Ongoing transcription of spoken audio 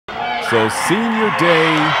So senior day,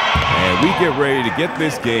 and we get ready to get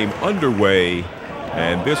this game underway.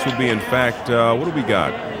 And this will be, in fact, what do we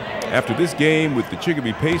got? After this game with the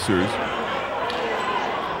Chicopee Pacers,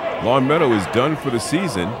 Longmeadow is done for the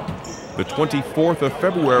season. The 24th of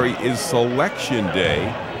February is selection day,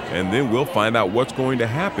 and then we'll find out what's going to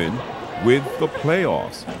happen with the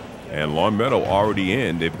playoffs. And Longmeadow already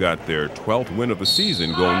in. They've got their 12th win of the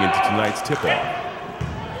season going into tonight's tip-off.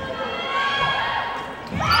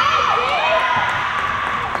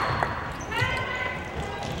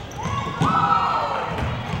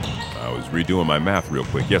 Redoing my math real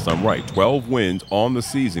quick. Yes, I'm right. 12 wins on the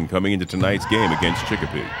season coming into tonight's game against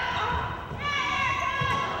Chicopee.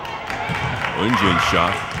 Ungen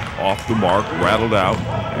shot off the mark, rattled out,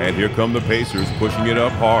 and here come the Pacers pushing it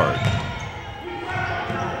up hard.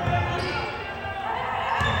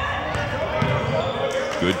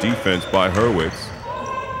 Good defense by Hurwitz.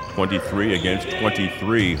 23 against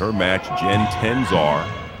 23. Her match, Jen Tenzar,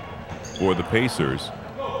 for the Pacers.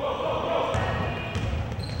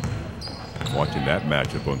 Watching that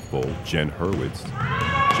matchup unfold, Jen Hurwitz,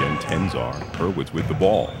 Jen Tenzar, Hurwitz with the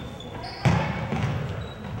ball.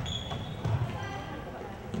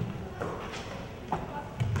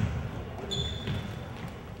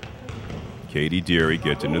 Katie Deary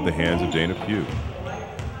gets into the hands of Dana Pugh.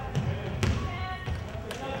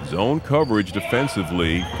 Zone coverage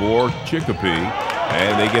defensively for Chicopee,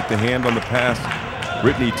 and they get the hand on the pass.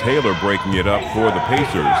 Brittany Taylor breaking it up for the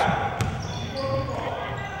Pacers.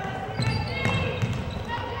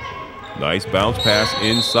 Nice bounce pass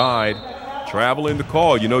inside. Traveling the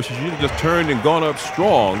call. You know, she should have just turned and gone up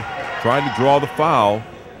strong. Tried to draw the foul.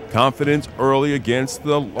 Confidence early against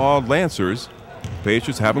the Lancers.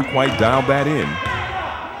 Pacers haven't quite dialed that in.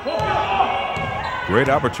 Great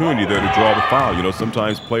opportunity there to draw the foul. You know,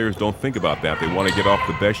 sometimes players don't think about that. They want to get off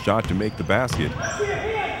the best shot to make the basket.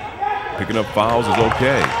 Picking up fouls is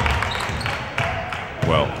okay.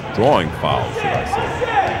 Well, drawing fouls, should I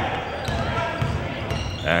say.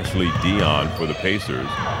 Ashley Dion for the Pacers.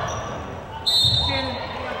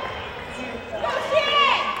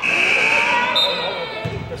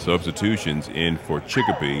 Substitutions in for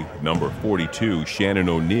Chicopee. Number 42, Shannon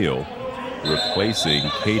O'Neill, replacing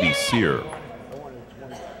Katie Sear.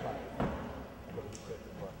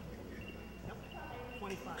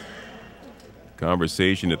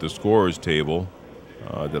 Conversation at the scorer's table.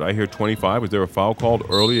 Did I hear 25? Was there a foul called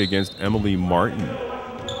early against Emily Martin?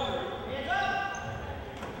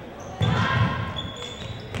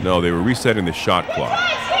 No, they were resetting the shot clock.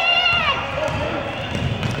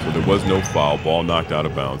 So there was no foul. Ball knocked out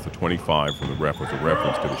of bounds. The 25 from the ref was a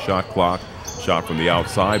reference to the shot clock. Shot from the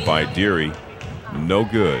outside by Deary. No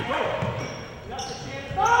good.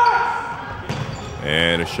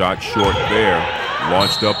 And a shot short there.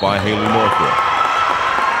 Launched up by Haley Northrup.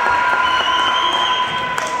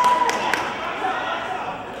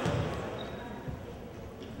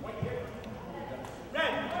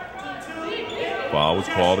 Foul was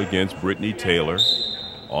called against Brittany Taylor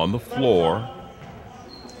on the floor.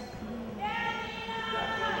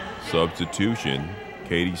 Substitution,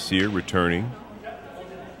 Katie Sear returning.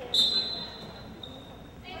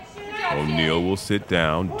 O'Neill will sit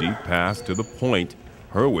down. Deep pass to the point.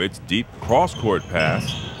 Hurwitz, deep cross-court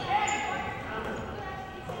pass.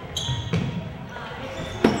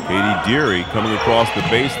 Katie Deary coming across the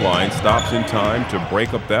baseline, stops in time to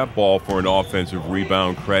break up that ball for an offensive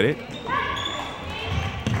rebound credit.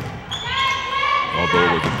 Although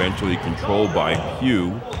it was eventually controlled by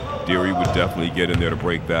Pugh, Deary would definitely get in there to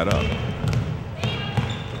break that up.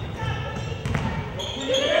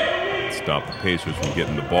 Stop the Pacers from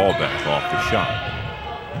getting the ball back off the shot.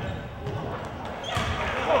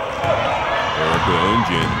 Erica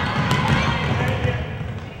Ungen.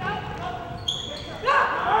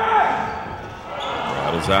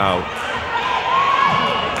 Rattles out.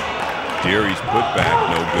 Deary's put back,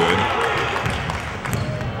 no good.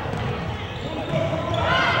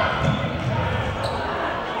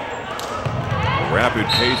 Rapid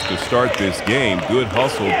pace to start this game. Good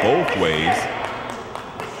hustle both ways.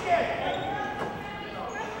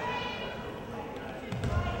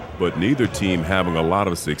 But neither team having a lot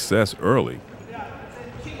of success early.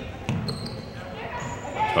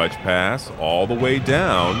 Touch pass all the way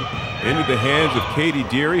down into the hands of Katie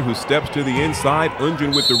Deary, who steps to the inside.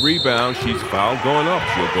 Ungen with the rebound. She's fouled going up.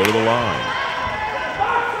 She'll go to the line.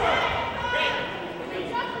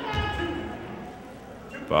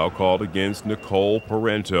 Foul called against Nicole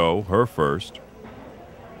Parento, her first.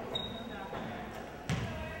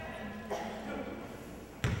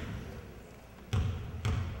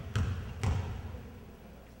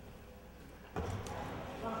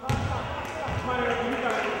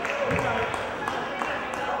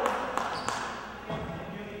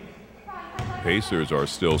 Pacers are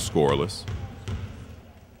still scoreless.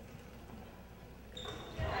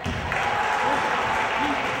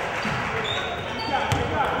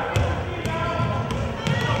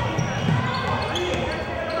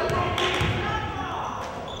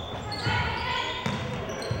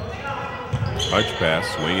 Touch pass,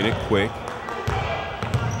 swinging it quick.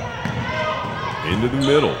 Into the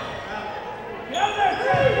middle.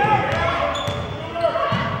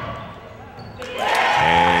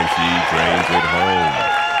 And she drains it home.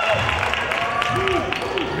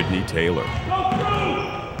 Brittany Taylor.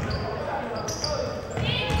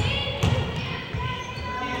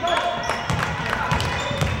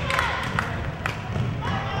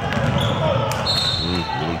 A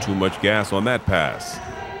little too much gas on that pass.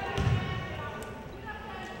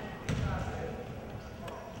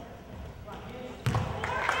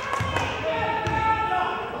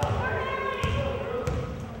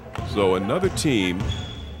 So another team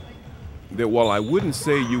that, while I wouldn't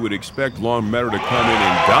say you would expect Longmeadow to come in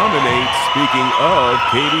and dominate, speaking of,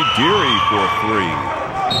 Katie Deary for 3.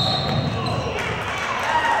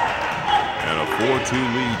 And a 4-2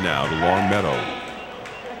 lead now to Longmeadow.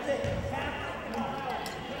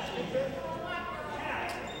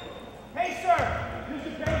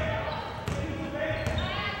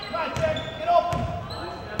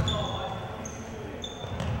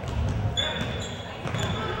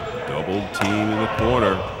 Team in the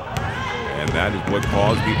corner, and that is what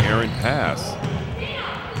caused the errant pass.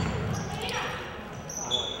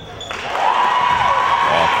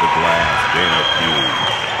 Off the glass, Dana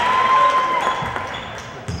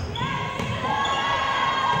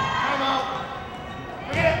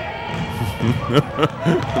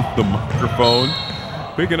Pugh. The microphone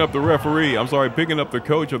picking up the referee. I'm sorry, picking up the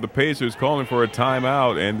coach of the Pacers, calling for a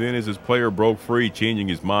timeout, and then as his player broke free, changing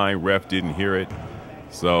his mind, ref didn't hear it.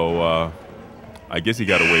 So I guess he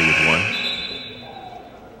got away with one.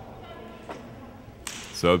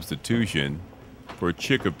 Substitution for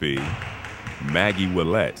Chicopee, Maggie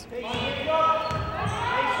Willett.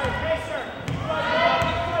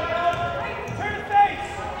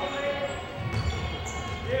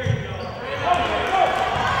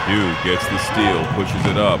 Hugh gets the steal, pushes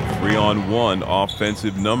it up. 3-on-1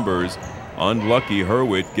 offensive numbers. Unlucky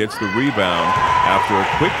Hurwitz gets the rebound after a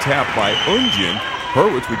quick tap by Ungin.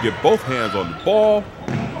 Hurwitz would get both hands on the ball.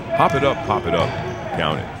 Pop it up,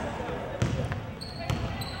 count it.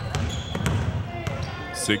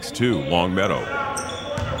 6-2, Longmeadow.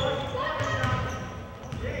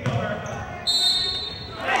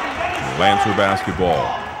 Lancer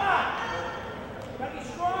basketball.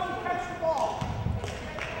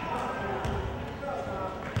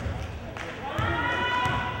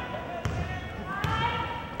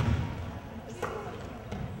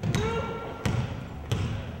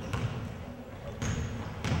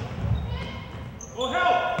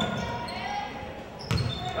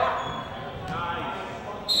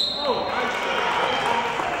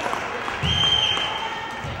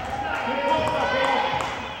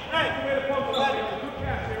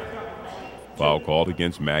 Foul called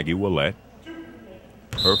against Maggie Willett,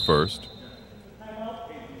 her first.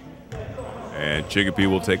 And Chicopee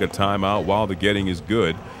will take a timeout while the getting is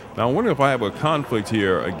good. Now I wonder if I have a conflict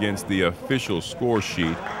here against the official score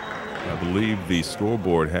sheet. I believe the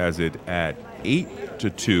scoreboard has it at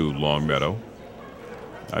 8-2 Longmeadow.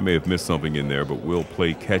 I may have missed something in there, but we'll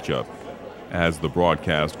play catch up as the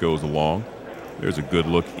broadcast goes along. There's a good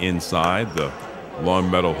look inside the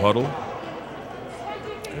Longmeadow huddle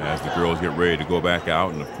as the girls get ready to go back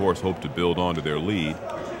out and, of course, hope to build onto their lead.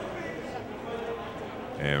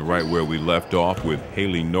 And right where we left off with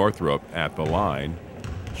Haley Northrup at the line,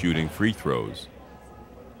 shooting free throws.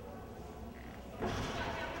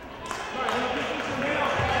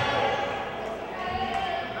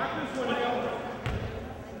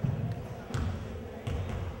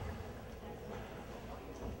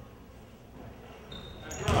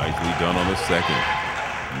 Nicely done on the second.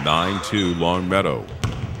 9-2 Longmeadow.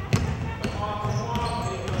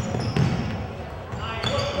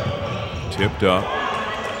 Tipped up.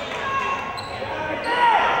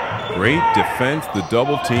 Great defense, the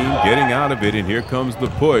double team getting out of it, and here comes the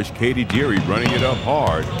push. Katie Deary running it up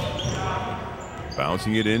hard.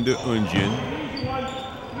 Bouncing it into Ungin.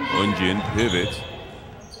 Ungin pivots.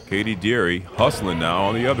 Katie Deary hustling now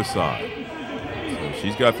on the other side. So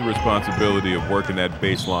she's got the responsibility of working that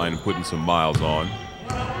baseline and putting some miles on.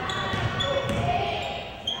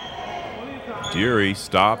 Deary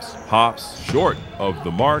stops, pops, short of the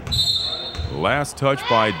mark. Last touch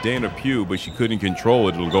by Dana Pugh, but she couldn't control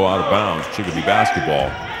it. It'll go out of bounds. Chicopee basketball.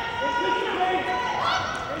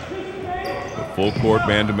 The full court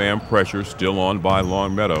man-to-man pressure still on by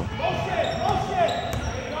Longmeadow.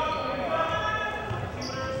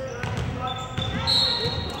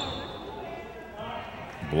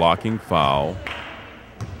 Blocking foul.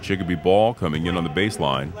 Chicopee ball coming in on the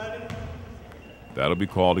baseline. That'll be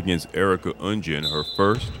called against Erica Unjin, her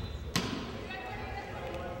first.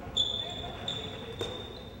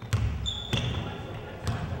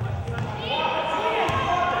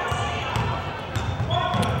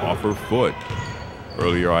 Off her foot.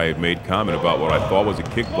 Earlier I had made comment about what I thought was a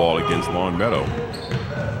kickball against Longmeadow.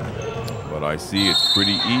 But I see it's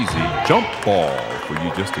pretty easy. Jump ball for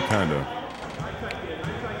you just to kind of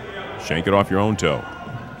shank it off your own toe.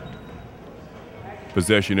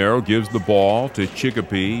 Possession arrow gives the ball to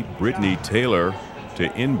Chicopee. Brittany Taylor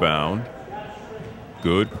to inbound.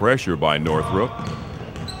 Good pressure by Northrop.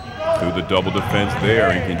 Through the double defense there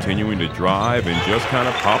and continuing to drive and just kind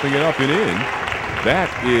of popping it up and in. That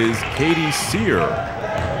is Katie Sear.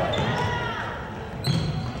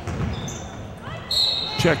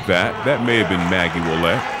 Check that. That may have been Maggie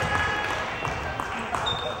Willette.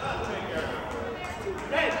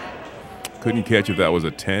 Couldn't catch if that was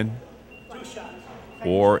a 10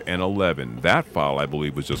 or an 11. That foul, I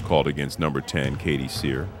believe, was just called against number 10, Katie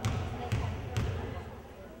Sear.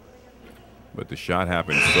 But the shot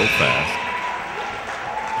happened so fast.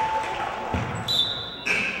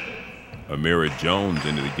 Amira Jones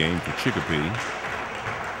into the game for Chicopee.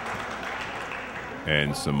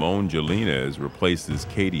 And Simone Jalinas replaces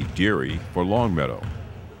Katie Deary for Longmeadow.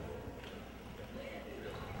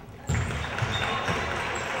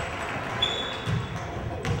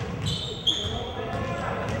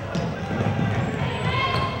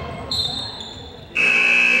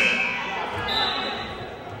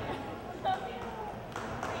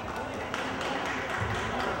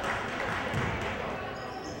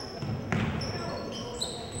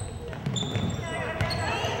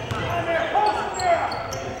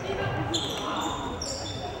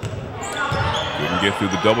 Get through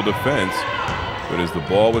the double defense, but as the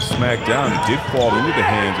ball was smacked down, it did fall into the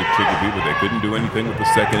hands of Chicopee, but they couldn't do anything with the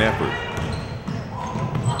second effort.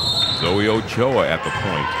 Zoe Ochoa at the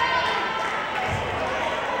point.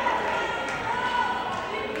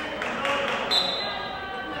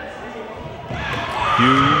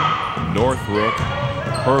 Hugh, Northrop,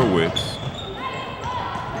 Hurwitz.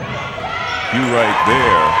 Hugh right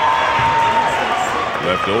there,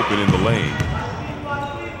 left open in the lane.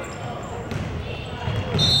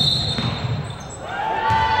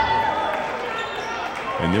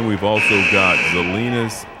 And then we've also got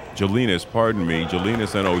Jalinas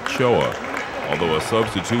and Ochoa. Although a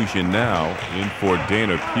substitution now in for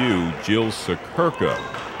Dana Pugh, Jill Sakirka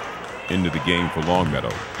into the game for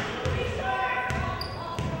Longmeadow.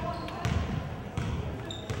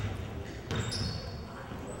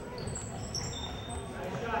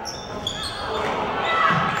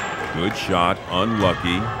 Good shot,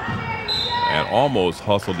 unlucky, and almost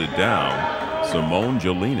hustled it down. Simone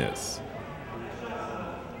Jalinas.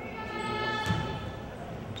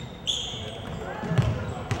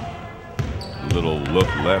 Little look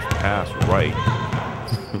left, pass right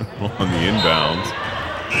on the inbounds.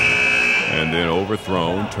 And then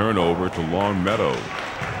overthrown, turnover to Longmeadow.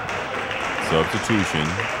 Substitution,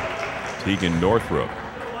 Tegan Northrop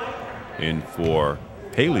in for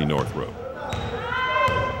Haley Northrop.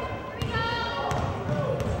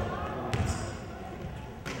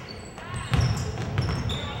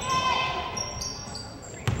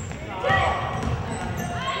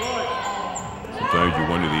 Sometimes you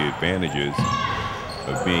wonder the advantages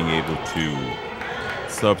of being able to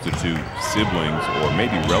substitute siblings or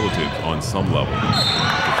maybe relatives on some level.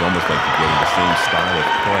 It's almost like you're getting the same style of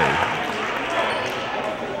play.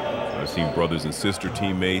 I've seen brothers and sister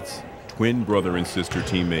teammates, twin brother and sister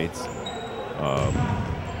teammates.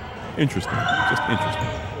 Interesting, just interesting.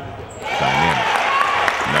 Dynamic.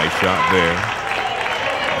 Nice shot there.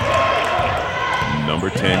 Number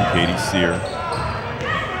 10, Katie Sear.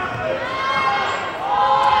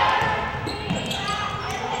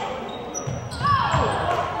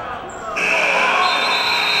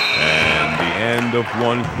 Of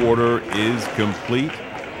one quarter is complete,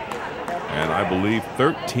 and I believe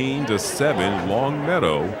 13-7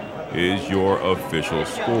 Longmeadow is your official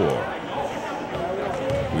score.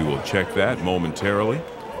 We will check that momentarily.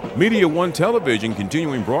 Media One Television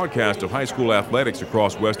continuing broadcast of high school athletics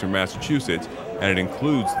across Western Massachusetts, and it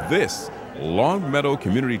includes this Longmeadow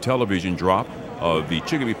Community Television drop of the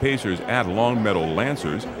Chicopee Pacers at Longmeadow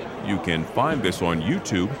Lancers. You can find this on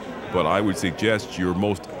YouTube, but I would suggest your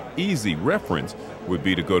most easy reference would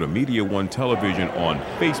be to go to Media One Television on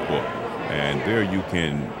Facebook, and there you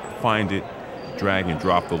can find it, drag and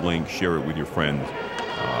drop the link, share it with your friends,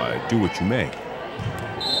 do what you may.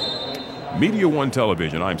 Media One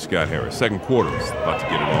Television, I'm Scott Harris. Second quarter is about to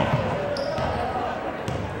get it on.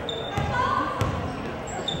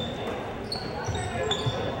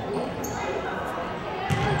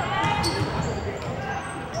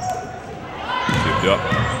 Picked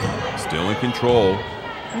up. Still in control.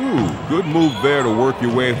 Ooh, good move there to work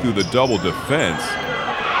your way through the double defense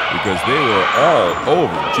because they were all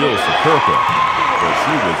over Jill Sakurka, but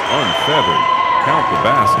she was unfeathered. Count the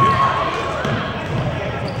basket.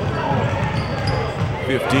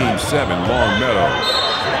 15-7 Longmeadow.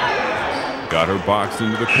 Got her boxed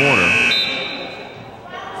into the corner.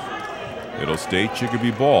 It'll stay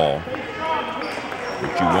Chicopee ball,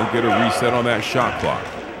 but you won't get a reset on that shot clock.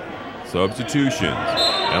 Substitutions.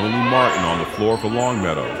 Emily Martin on the floor for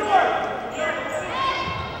Longmeadow.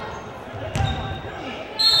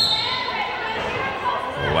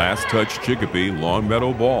 Last touch Chicopee,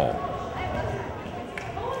 Longmeadow ball.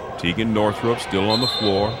 Tegan Northrup still on the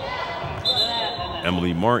floor.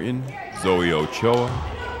 Emily Martin, Zoe Ochoa,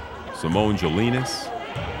 Simone Jelinas,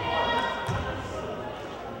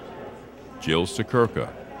 Jill Sakurka.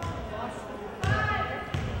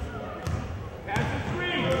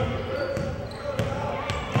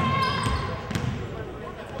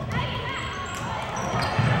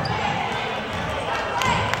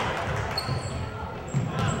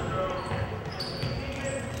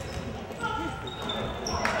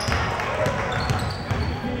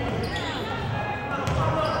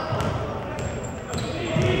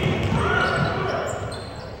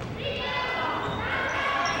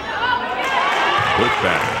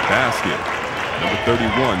 Basket. Number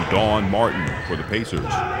 31, Dawn Martin for the Pacers.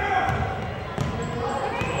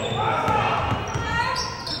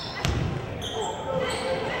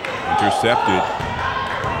 Intercepted.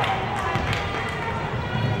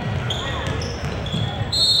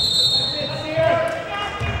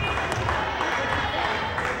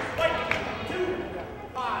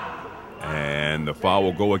 And the foul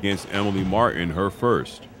will go against Emily Martin, her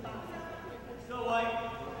first.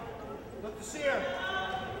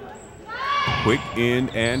 Quick in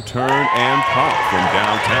and turn and pop from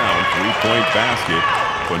downtown. Three-point basket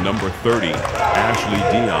for number 30, Ashley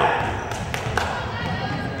Dion.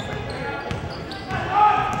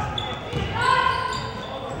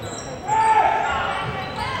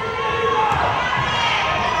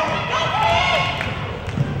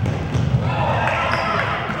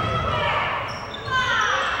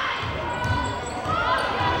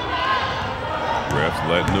 Refs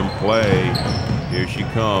letting them play. Here she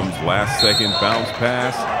comes, last second bounce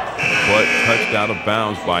pass, but touched out of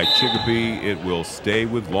bounds by Chicopee. It will stay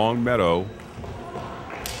with Longmeadow.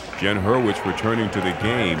 Jen Hurwitz returning to the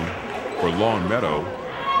game for Longmeadow.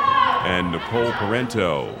 And Nicole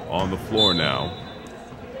Parento on the floor now,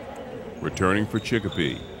 returning for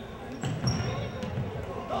Chicopee.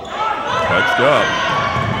 Touched up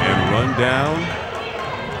and run down.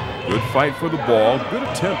 Good fight for the ball. Good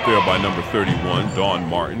attempt there by number 31, Dawn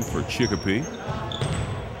Martin for Chicopee.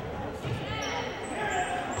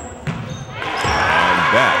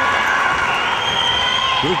 That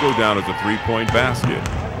could go down as a three-point basket.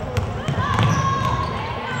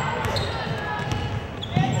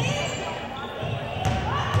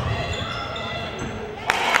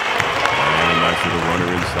 And a nice little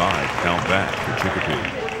runner inside. Count that for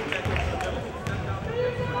Chicopee.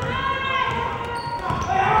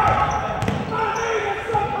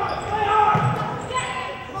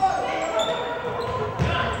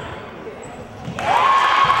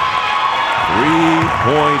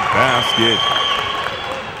 Point basket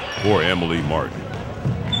for Emily Martin.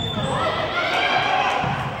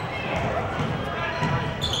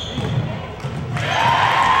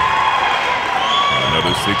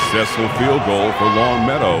 Another successful field goal for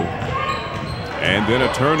Longmeadow. And then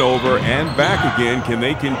a turnover and back again. Can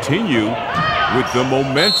they continue with the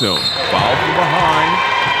momentum? Foul from behind.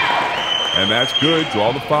 And that's good.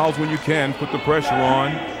 Draw the fouls when you can. Put the pressure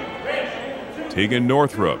on. Tegan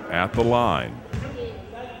Northrup at the line.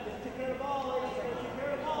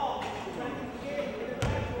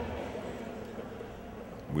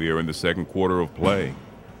 We are in the second quarter of play.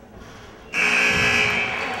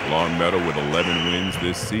 Longmeadow with 11 wins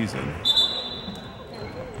this season.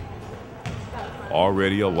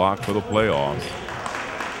 Already a lock for the playoffs.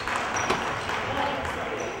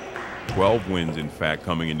 12 wins, in fact,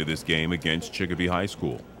 coming into this game against Chicopee High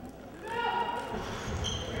School.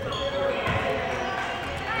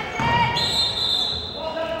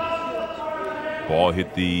 Ball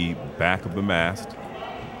hit the back of the mast,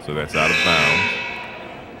 so that's out of bounds.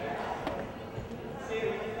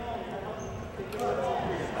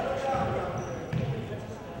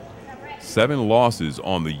 Seven losses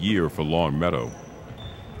on the year for Longmeadow.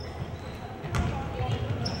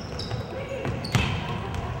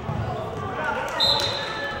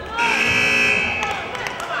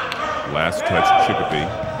 Last touch, Chicopee.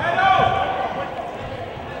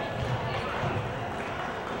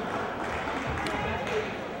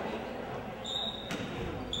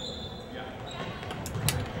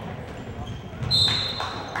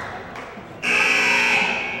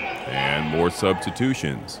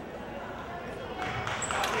 substitutions.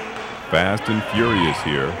 Fast and furious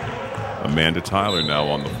here. Amanda Tyler now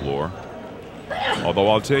on the floor. Although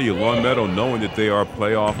I'll tell you, Longmeadow, knowing that they are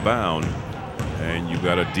playoff bound, and you've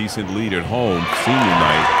got a decent lead at home, senior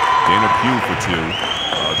night, Dana Pugh for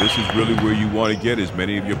 2. This is really where you want to get as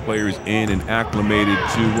many of your players in and acclimated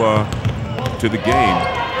to the game.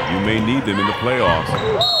 You may need them in the playoffs.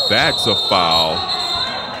 That's a foul.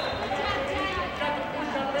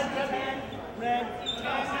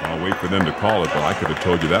 I'll wait for them to call it, but I could have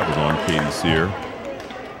told you that was on Katie Sear.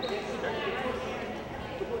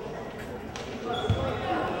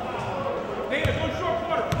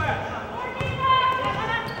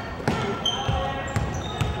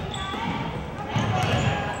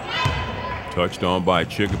 Touched on by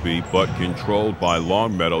Chicopee, but controlled by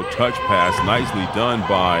Longmeadow. Touch pass, nicely done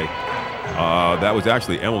by, that was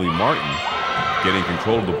actually Emily Martin, getting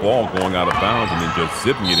control of the ball, going out of bounds, and then just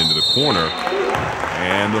zipping it into the corner.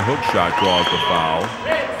 And the hook shot draws the foul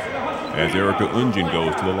as Erica Ungen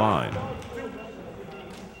goes to the line.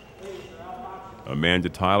 Amanda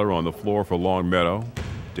Tyler on the floor for Longmeadow.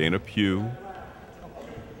 Dana Pugh.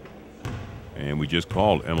 And we just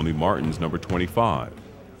called Emily Martin's number 25.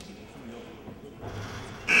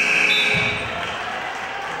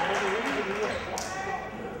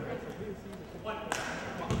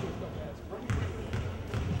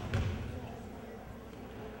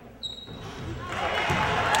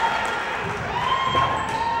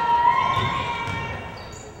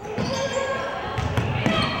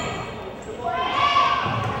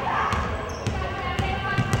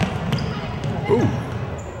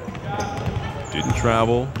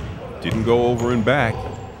 Travel, didn't go over and back,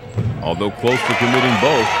 although close to committing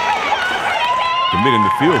both. Committing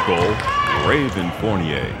the field goal, Raven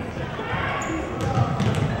Fournier.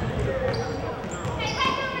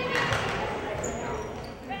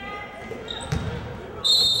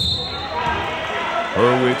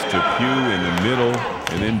 Hurwitz to Pugh in the middle,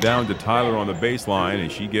 and then down to Tyler on the baseline,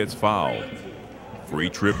 and she gets fouled.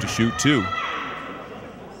 Free trip to shoot 2.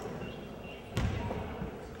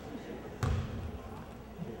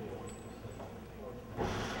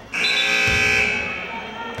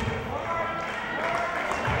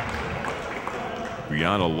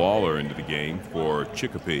 Brianna Lawler into the game for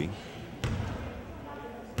Chicopee.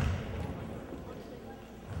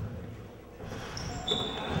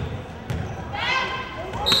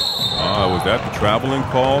 Was that the traveling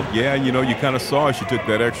call? Yeah, you know, you kind of saw she took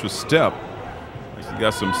that extra step. She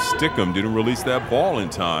got some stickum, didn't release that ball in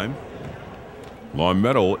time.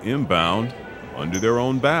 Longmeadow inbound under their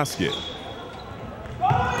own basket.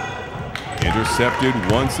 Intercepted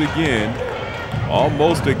once again.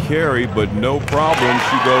 Almost a carry, but no problem.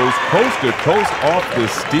 She goes coast to coast off the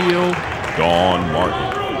steal. Dawn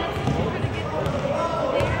Martin.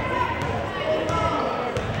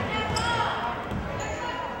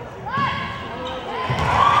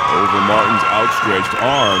 Over Martin's outstretched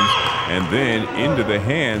arms, and then into the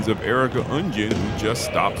hands of Erica Ungen, who just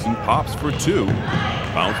stops and pops for 2.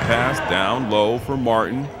 Bounce pass down low for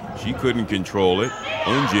Martin. She couldn't control it.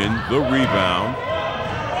 Ungen, the rebound.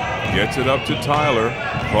 Gets it up to Tyler.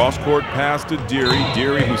 Cross-court pass to Deary.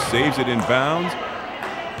 Deary, who saves it in bounds.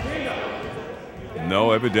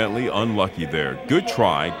 No, evidently unlucky there. Good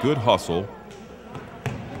try, good hustle.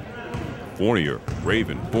 Fournier,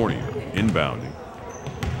 Raven Fournier, inbounding.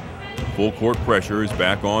 Full court pressure is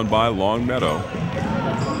back on by Longmeadow.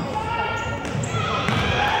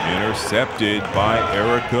 Intercepted by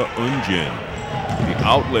Erica Ungen. The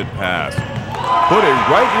outlet pass. Put it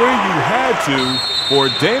right where you had to for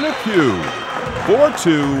Dana Pugh.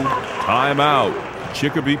 4-2, timeout,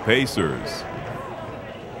 Chicopee Pacers.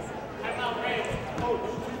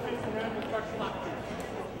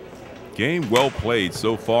 Game well played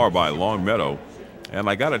so far by Longmeadow. And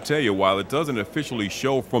I got to tell you, while it doesn't officially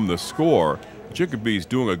show from the score, Chicopee's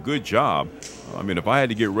doing a good job. I mean, if I had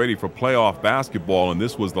to get ready for playoff basketball and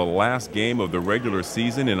this was the last game of the regular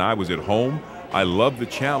season and I was at home, I love the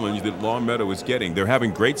challenge that Longmeadow is getting. They're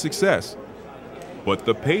having great success, but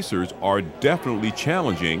the Pacers are definitely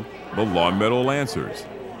challenging the Longmeadow Lancers.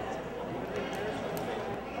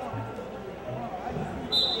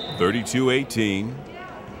 32-18.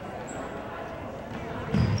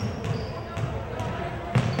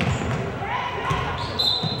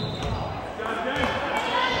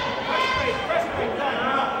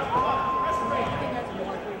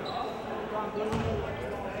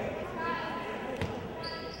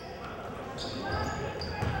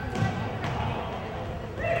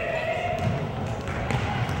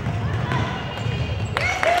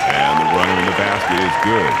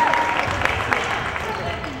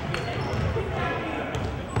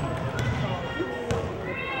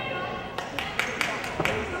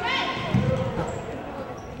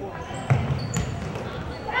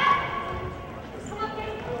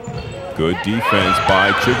 Good defense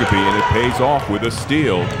by Chicopee, and it pays off with a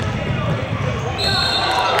steal.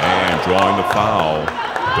 And drawing the foul,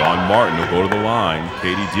 Dawn Martin will go to the line.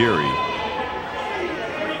 Katie Deary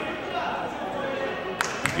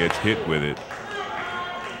gets hit with it.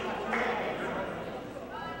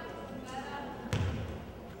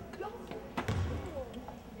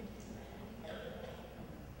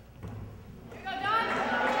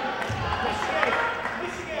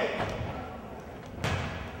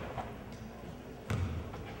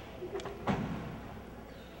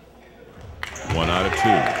 One out of two.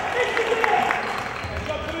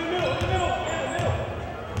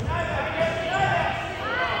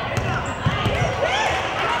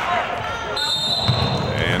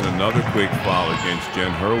 And another quick foul against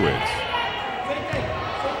Jen Hurwitz.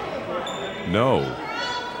 No.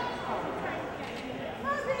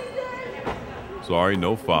 Sorry,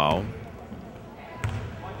 no foul.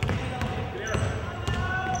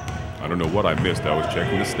 I don't know what I missed. I was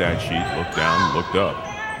checking the stat sheet, looked down, looked up.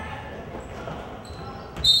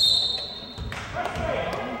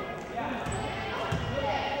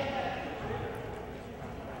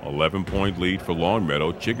 An 11-point lead for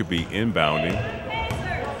Longmeadow. Chicopee inbounding.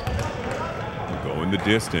 Going the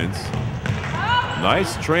distance.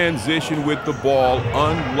 Nice transition with the ball.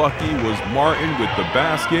 Unlucky was Martin with the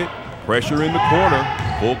basket. Pressure in the corner.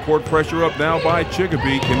 Full court pressure up now by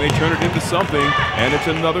Chicopee. Can they turn it into something? And it's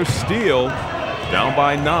another steal. Down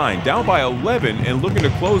by 9, down by 11, and looking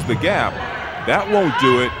to close the gap. That won't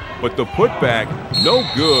do it, but the putback, no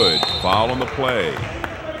good. Foul on the play.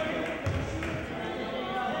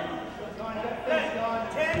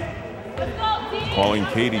 Calling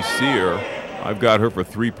Katie Sear. I've got her for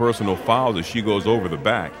 3 personal fouls as she goes over the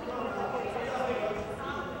back.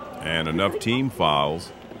 And enough team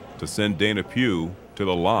fouls to send Dana Pugh to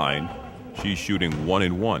the line. She's shooting 1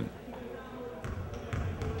 and 1.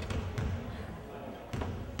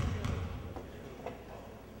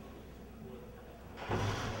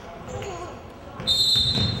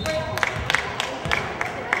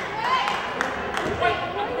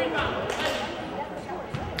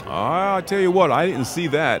 I tell you what, I didn't see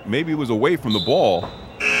that. Maybe it was away from the ball.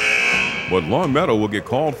 But Longmeadow will get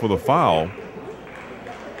called for the foul.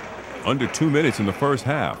 Under 2 minutes in the first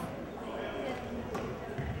half.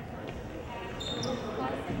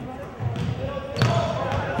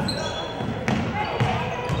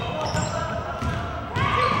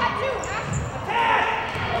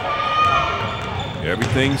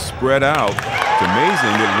 Everything's spread out. It's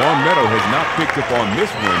amazing that Longmeadow has not picked up on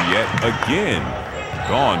this one yet. Again,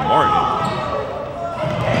 Dawn Martin.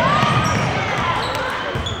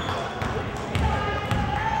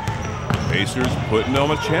 Pacers putting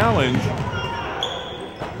on a challenge.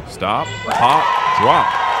 Stop, pop, drop.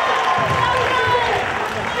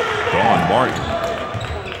 Dawn Martin.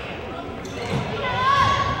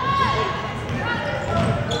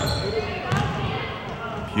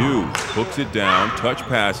 Pugh hooks it down, touch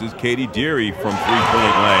passes. Katie Deary from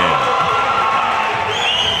three-point land.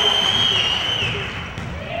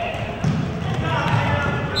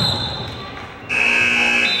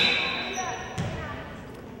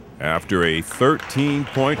 After a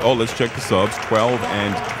 13-point, let's check the subs, 12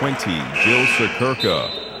 and 20. Jill Sikirka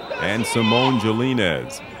and Simone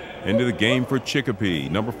Jelines. Into the game for Chicopee,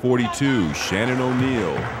 number 42, Shannon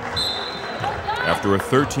O'Neill. After a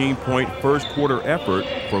 13-point first quarter effort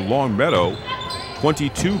for Longmeadow,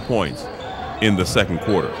 22 points in the second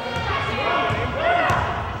quarter.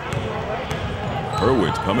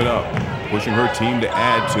 Hurwitz coming up, pushing her team to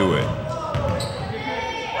add to it.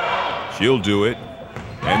 She'll do it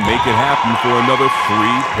and make it happen for another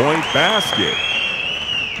 3-point basket.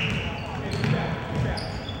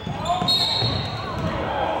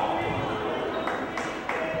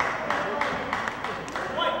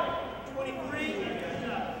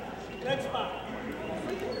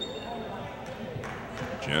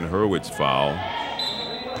 Jen Hurwitz foul.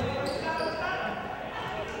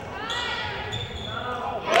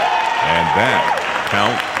 And that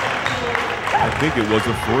count, I think it was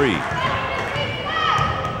a free.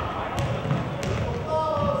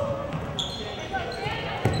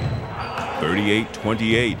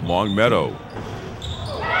 (38-28) Longmeadow.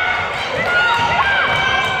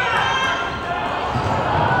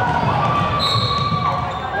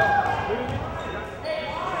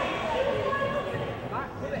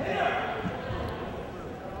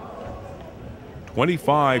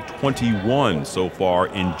 (25-21) so far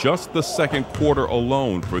in just the second quarter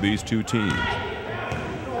alone for these two teams.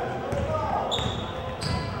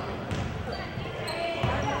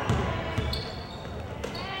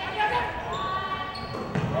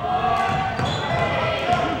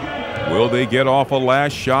 Will they get off a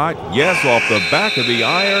last shot? Yes, off the back of the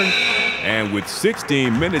iron. And with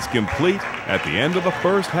 16 minutes complete at the end of the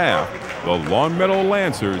first half, the Longmeadow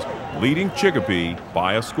Lancers leading Chicopee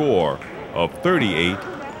by a score of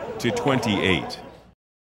 38-28.